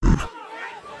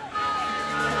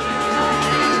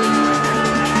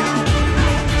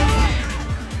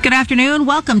Good afternoon.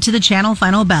 Welcome to the Channel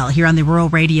Final Bell here on the Rural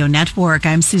Radio Network.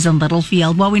 I'm Susan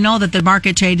Littlefield. Well, we know that the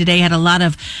market trade today had a lot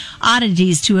of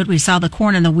oddities to it. We saw the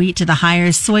corn and the wheat to the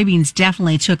highers. Soybeans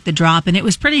definitely took the drop, and it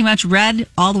was pretty much red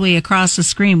all the way across the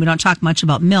screen. We don't talk much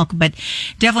about milk, but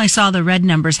definitely saw the red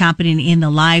numbers happening in the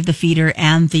live, the feeder,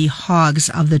 and the hogs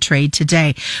of the trade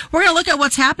today. We're going to look at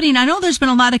what's happening. I know there's been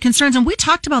a lot of concerns, and we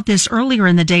talked about this earlier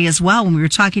in the day as well when we were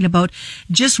talking about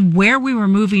just where we were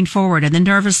moving forward and the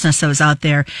nervousness that was out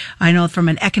there. I know from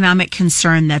an economic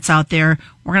concern that's out there,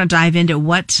 we're going to dive into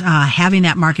what having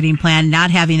that marketing plan, not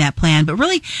having that plan, but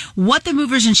really what the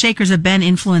movers and shakers have been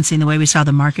influencing the way we saw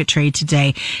the market trade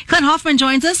today. Clint Hoffman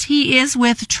joins us. He is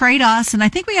with Tredas, and I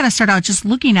think we got to start out just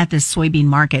looking at this soybean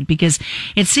market because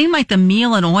it seemed like the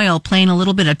meal and oil playing a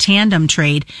little bit of tandem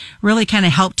trade really kind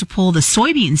of helped to pull the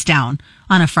soybeans down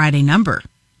on a Friday number.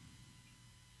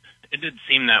 It did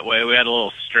seem that way. We had a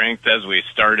little strength as we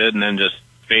started and then just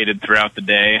faded throughout the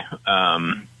day.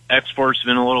 Exports have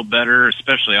been a little better,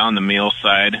 especially on the meal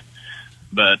side,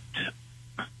 but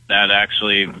that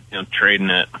actually, trading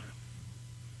it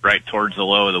right towards the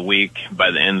low of the week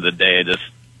by the end of the day just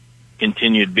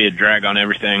continued to be a drag on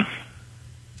everything.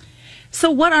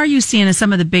 So what are you seeing as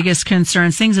some of the biggest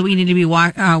concerns, things that we need to be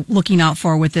looking out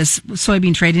for with this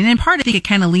soybean trade? And in part, I think it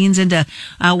kind of leans into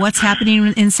what's happening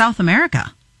in South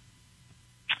America.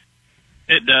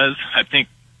 It does. I think,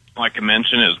 like I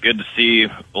mentioned, it was good to see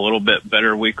a little bit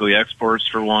better weekly exports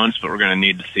for once, but we're going to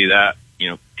need to see that,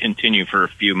 continue for a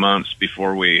few months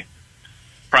before we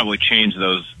probably change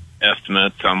those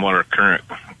estimates on what our current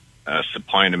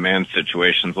supply and demand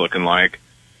situation is looking like.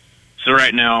 So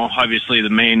right now, obviously, the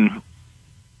main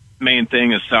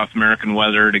thing is South American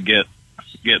weather to get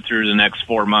through the next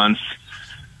 4 months.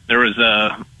 There was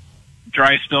a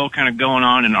dry spell kind of going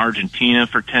on in Argentina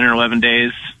for 10 or 11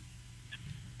 days,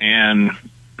 and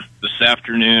this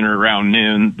afternoon or around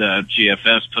noon, the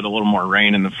GFS put a little more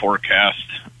rain in the forecast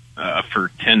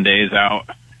for 10 days out.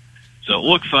 So it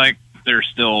looks like they're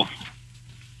still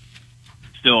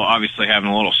obviously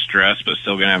having a little stress, but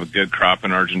still going to have a good crop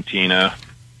in Argentina.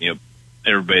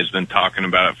 Everybody's been talking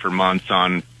about it for months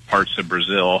on parts of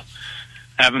Brazil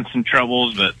having some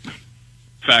troubles, but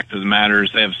fact of the matter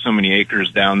is they have so many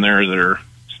acres down there that are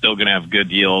still going to have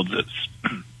good yields. It's,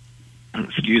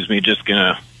 just going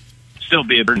to still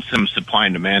be a burdensome supply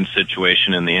and demand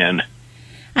situation in the end.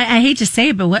 I hate to say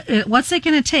it, but what's it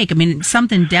going to take? I mean,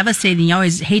 something devastating. You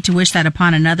always hate to wish that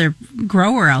upon another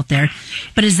grower out there.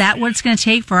 But is that what it's going to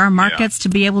take for our markets to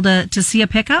be able to see a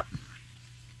pickup?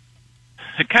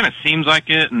 It kind of seems like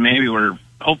it, and maybe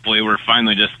hopefully we're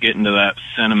finally just getting to that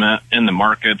sentiment in the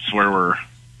markets where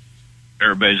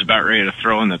everybody's about ready to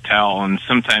throw in the towel, and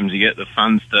sometimes you get the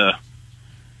funds to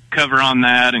cover on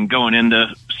that, and going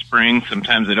into spring,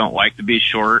 sometimes they don't like to be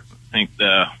short. I think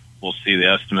we'll see the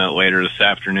estimate later this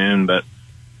afternoon, but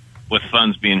with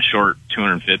funds being short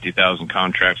 250,000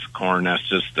 contracts of corn, that's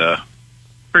just a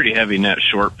pretty heavy net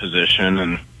short position,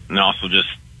 and also just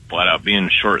flat out being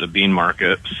short the bean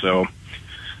market. So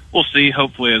we'll see.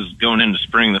 Hopefully, as going into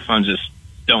spring, the funds just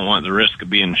don't want the risk of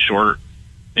being short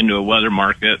into a weather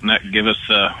market, and that could give us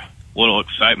a little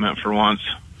excitement for once.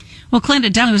 Well, Clint,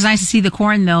 it definitely was nice to see the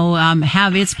corn, though,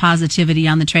 have its positivity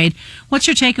on the trade. What's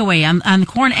your takeaway on the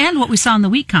corn and what we saw in the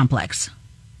wheat complex?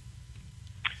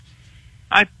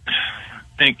 I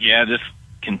think, this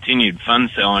continued fund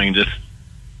selling just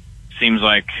seems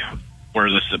like where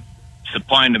the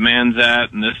supply and demand's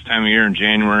at, and this time of year in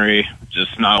January,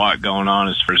 just not a lot going on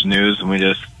as far as news, and we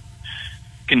just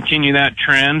continue that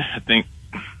trend. I think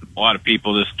a lot of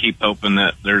people just keep hoping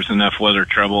that there's enough weather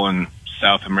trouble in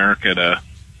South America to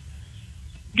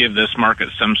give this market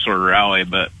some sort of rally,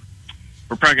 but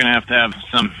we're probably going to have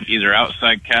some either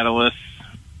outside catalyst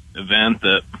event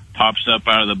that pops up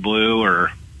out of the blue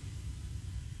or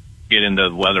get into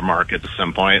the weather market at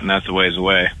some point, and that's a ways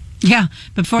away. Yeah,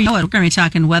 before you know it, we're going to be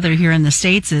talking weather here in the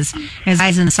States as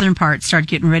guys in the southern part start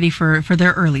getting ready for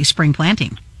their early spring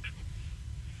planting.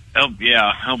 He'll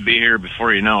be here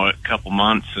before you know it, a couple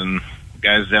months, and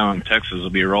guys down in Texas will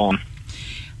be rolling.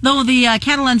 Though the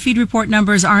cattle and feed report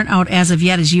numbers aren't out as of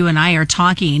yet as you and I are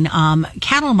talking,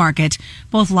 cattle market,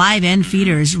 both live and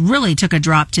feeders, really took a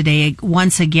drop today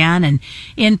once again. And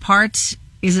in part,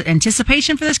 is it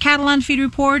anticipation for this cattle and feed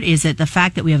report? Is it the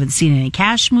fact that we haven't seen any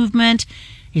cash movement?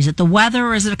 Is it the weather,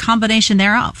 or is it a combination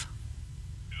thereof?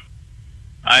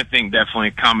 I think definitely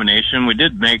a combination. We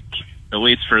did make, at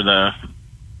least for the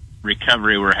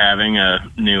recovery we're having, a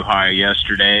new high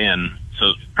yesterday, and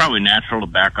so it's probably natural to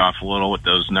back off a little with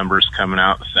those numbers coming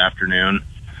out this afternoon.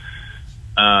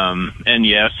 And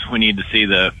yes, we need to see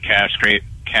the cash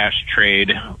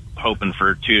trade, hoping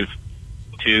for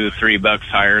 $2-3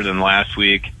 higher than last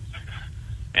week.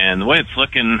 And the way it's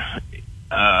looking,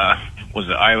 was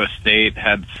that Iowa State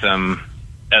had some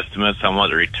estimates on what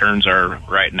the returns are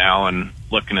right now, and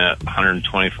looking at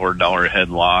 $124 a head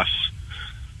loss.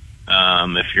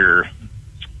 If you're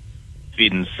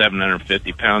feeding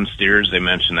 750-pound steers, they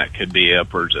mentioned that could be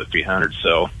upwards of 300.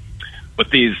 So with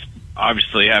these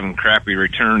obviously having crappy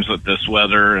returns with this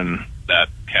weather and that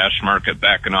cash market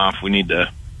backing off, we need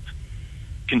to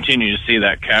continue to see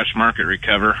that cash market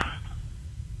recover.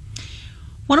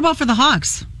 What about for the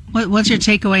hogs? What's your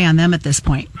takeaway on them at this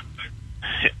point?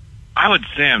 I would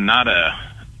say I'm not a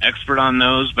expert on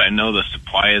those, but I know the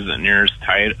supply isn't near as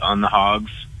tight on the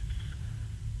hogs.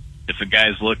 If a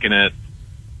guy's looking at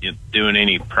doing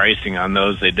any pricing on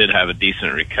those, they did have a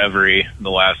decent recovery the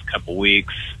last couple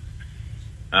weeks.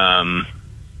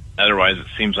 Otherwise, it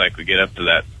seems like we get up to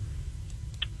that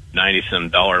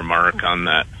 $90-some mark on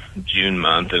that June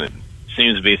month, and it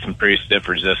seems to be some pretty stiff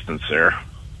resistance there.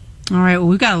 All right. Well,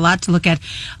 we've got a lot to look at.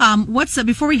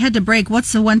 Before we head to break,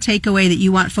 what's the one takeaway that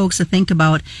you want folks to think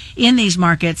about in these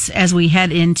markets as we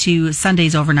head into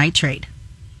Sunday's overnight trade?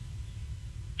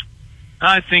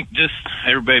 I think just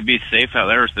everybody be safe out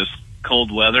there with this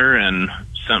cold weather, and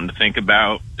something to think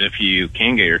about. If you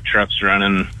can get your trucks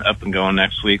running up and going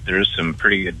next week, there's some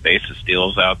pretty good basis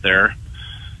deals out there.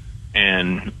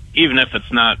 And even if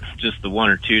it's not just the 1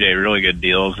 or 2 day really good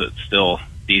deals, it's still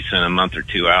decent a month or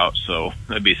two out. So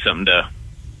that'd be something to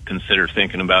consider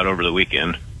thinking about over the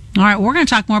weekend. All right, we're going to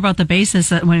talk more about the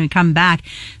basis when we come back.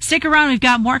 Stick around. We've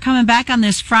got more coming back on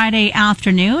this Friday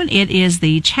afternoon. It is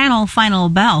the Channel Final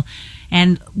Bell.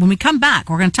 And when we come back,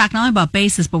 we're going to talk not only about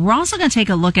basis, but we're also going to take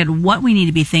a look at what we need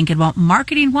to be thinking about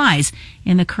marketing-wise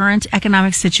in the current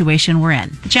economic situation we're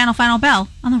in. The Channel Final Bell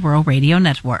on the Rural Radio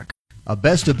Network. A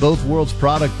best of both worlds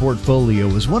product portfolio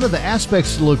is one of the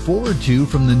aspects to look forward to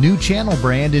from the new Channel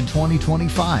brand in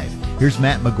 2025. Here's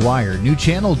Matt McGuire, new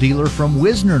Channel dealer from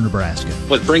Wisner, Nebraska.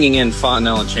 With bringing in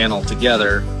Fontenelle and Channel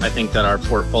together, I think that our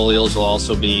portfolios will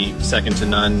also be second to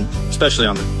none, especially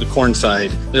on the corn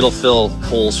side. It'll fill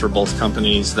holes for both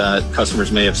companies that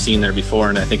customers may have seen there before,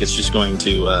 and I think it's just going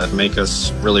to make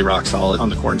us really rock solid on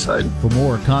the corn side. For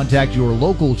more, contact your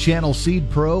local Channel Seed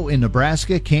Pro in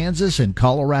Nebraska, Kansas, and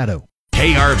Colorado.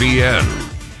 KRVN.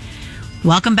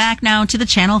 Welcome back now to the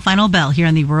Channel Final Bell here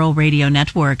on the Rural Radio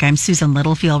Network. I'm Susan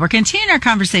Littlefield. We're continuing our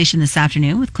conversation this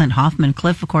afternoon with Clint Hoffman.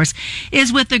 Cliff, of course,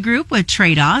 is with the group with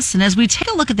Tredas. And as we take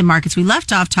a look at the markets, we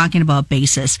left off talking about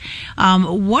basis.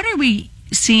 What are we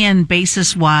seeing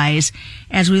basis-wise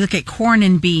as we look at corn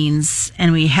and beans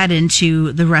and we head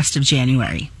into the rest of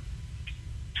January?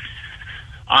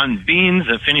 On beans,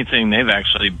 if anything, they've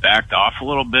actually backed off a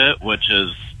little bit, which is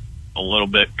a little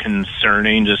bit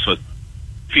concerning. Just with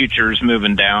futures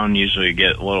moving down, usually you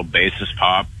get a little basis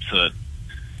pop. So it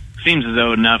seems as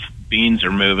though enough beans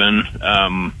are moving.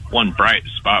 One bright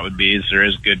spot would be is there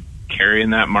is good carry in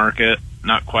that market.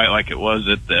 Not quite like it was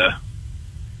at the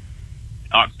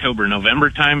October-November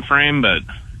time frame, but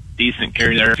decent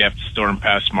carry there after the storm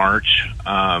past March.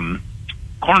 Corn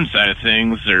side of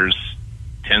things, there's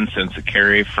 10 cents a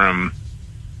carry from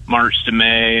March to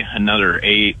May, another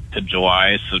 8 to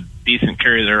July. So decent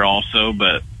carry there also,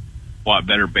 but a lot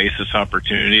better basis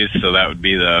opportunities. So that would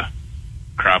be the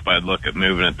crop I'd look at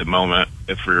moving at the moment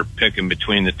if we're picking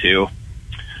between the two.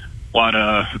 A lot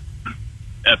of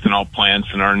ethanol plants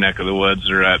in our neck of the woods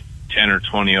are at 10 or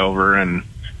 20 over, and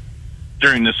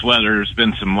during this weather there's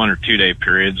been some 1 or 2 day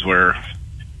periods where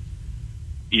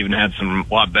even had some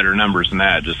a lot better numbers than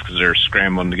that, just because they're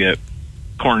scrambling to get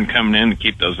corn coming in to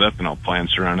keep those ethanol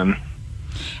plants running.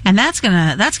 And that's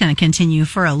gonna continue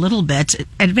for a little bit.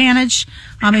 Advantage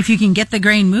if you can get the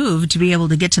grain moved to be able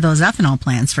to get to those ethanol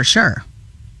plants for sure.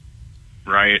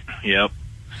 Right. Yep.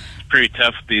 It's pretty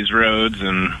tough with these roads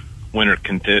and winter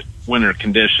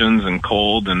conditions and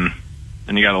cold, and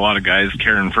you got a lot of guys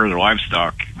caring for their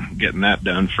livestock, getting that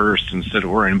done first instead of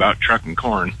worrying about trucking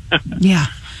corn. Yeah.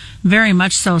 Very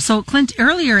much so. So, Clint,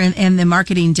 earlier in the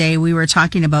marketing day, we were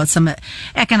talking about some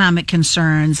economic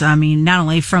concerns. I mean, not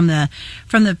only from the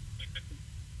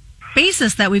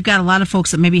basis that we've got a lot of folks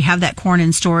that maybe have that corn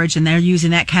in storage and they're using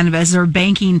that kind of as their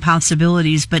banking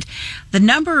possibilities, but the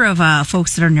number of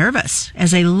folks that are nervous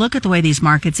as they look at the way these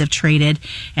markets have traded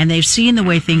and they've seen the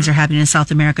way things are happening in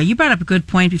South America. You brought up a good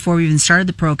point before we even started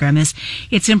the program, is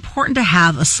it's important to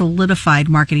have a solidified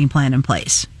marketing plan in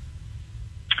place.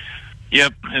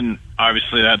 Yep, and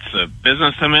obviously that's a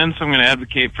business I'm in, so I'm going to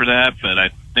advocate for that, but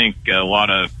I think a lot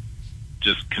of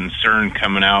just concern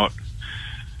coming out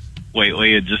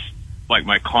lately. It just, like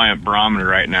my client barometer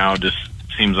right now, just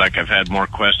seems like I've had more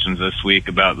questions this week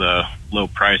about the low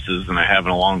prices than I have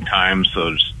in a long time. So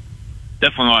there's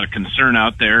definitely a lot of concern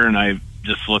out there. And I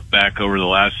just look back over the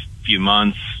last few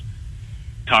months,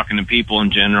 talking to people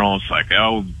in general. It's like,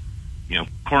 oh,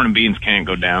 corn and beans can't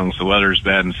go down because the weather's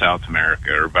bad in South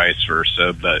America, or vice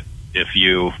versa. But if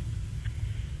you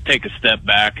take a step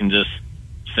back and just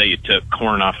say you took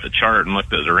corn off the chart and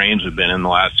looked at the range we've been in the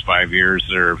last 5 years,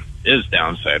 there is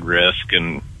downside risk.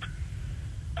 And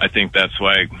I think that's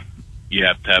why you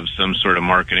have to have some sort of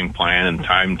marketing plan and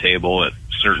timetable at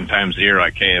certain times of the year.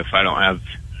 Like, hey, if I don't have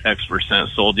X%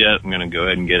 sold yet, I'm going to go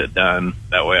ahead and get it done.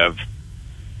 That way I've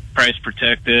price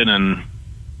protected and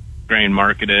grain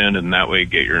marketed, and that way you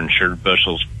get your insured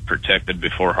bushels protected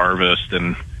before harvest.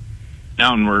 And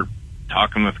now when we're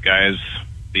talking with guys,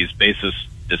 these basis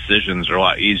decisions are a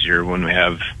lot easier when we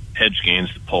have hedge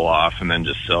gains to pull off and then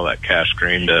just sell that cash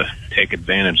grain to take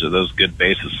advantage of those good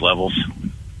basis levels.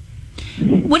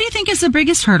 What do you think is the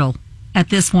biggest hurdle at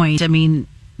this point? I mean,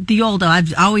 the old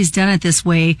 "I've always done it this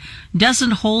way"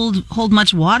 doesn't hold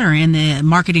much water in the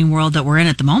marketing world that we're in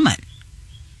at the moment.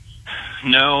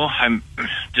 No, I'm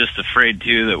just afraid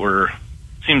too that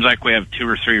seems like we have 2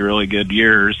 or 3 really good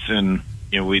years, and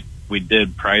we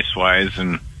did price wise,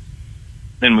 and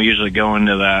then we usually go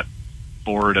into that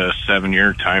 4 to 7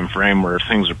 year time frame where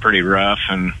things are pretty rough.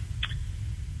 And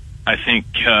I think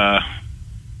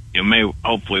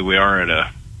hopefully we are at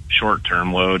a short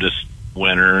term low this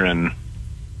winter, and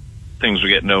things are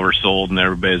getting oversold and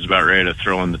everybody's about ready to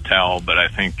throw in the towel. But I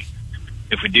think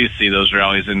if we do see those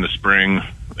rallies in the spring,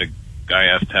 the guy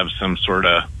has to have some sort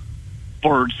of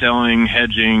forward selling,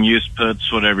 hedging, use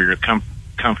puts, whatever you're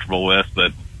comfortable with,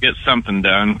 but get something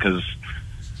done, because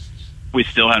we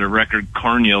still had a record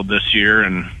corn yield this year,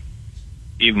 and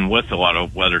even with a lot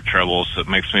of weather troubles, it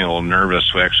makes me a little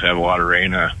nervous. We actually have a lot of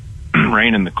rain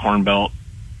in the corn belt.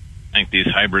 I think these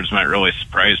hybrids might really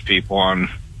surprise people on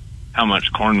how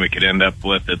much corn we could end up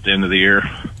with at the end of the year.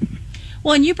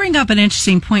 Well, and you bring up an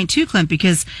interesting point too, Clint,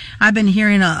 because I've been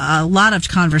hearing a lot of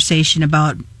conversation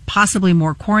about possibly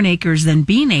more corn acres than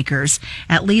bean acres,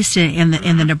 at least in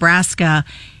the Nebraska,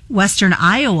 Western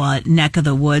Iowa neck of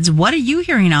the woods. What are you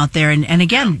hearing out there? And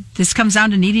again, this comes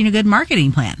down to needing a good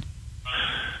marketing plan.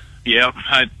 Yeah,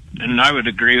 I would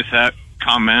agree with that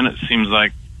comment. It seems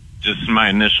like just in my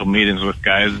initial meetings with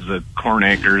guys, the corn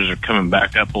acres are coming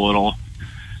back up a little.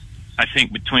 I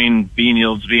think between bean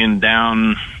yields being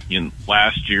down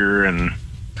last year and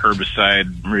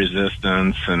herbicide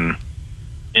resistance and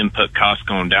input costs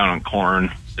going down on corn,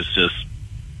 it's just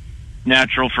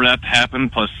natural for that to happen.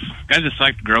 Plus, guys just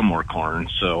like to grow more corn.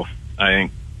 So I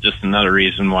think just another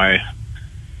reason why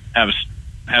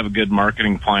have a good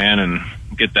marketing plan and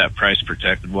get that price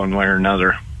protected one way or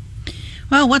another.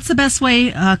 Well, what's the best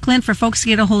way, Clint, for folks to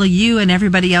get a hold of you and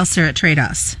everybody else there at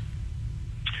Tredas?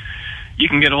 You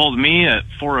can get a hold of me at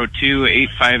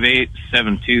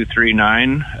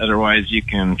 402-858-7239. Otherwise, you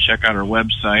can check out our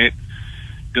website,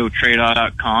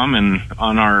 gotredas.com, and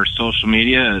on our social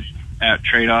media at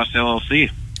Tredas LLC.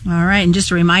 All right, and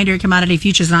just a reminder, commodity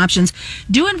futures and options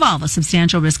do involve a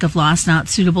substantial risk of loss, not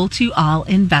suitable to all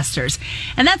investors.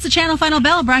 And that's the Channel Final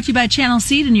Bell, brought to you by Channel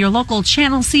Seed and your local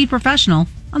Channel Seed professional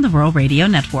on the Rural Radio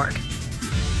Network.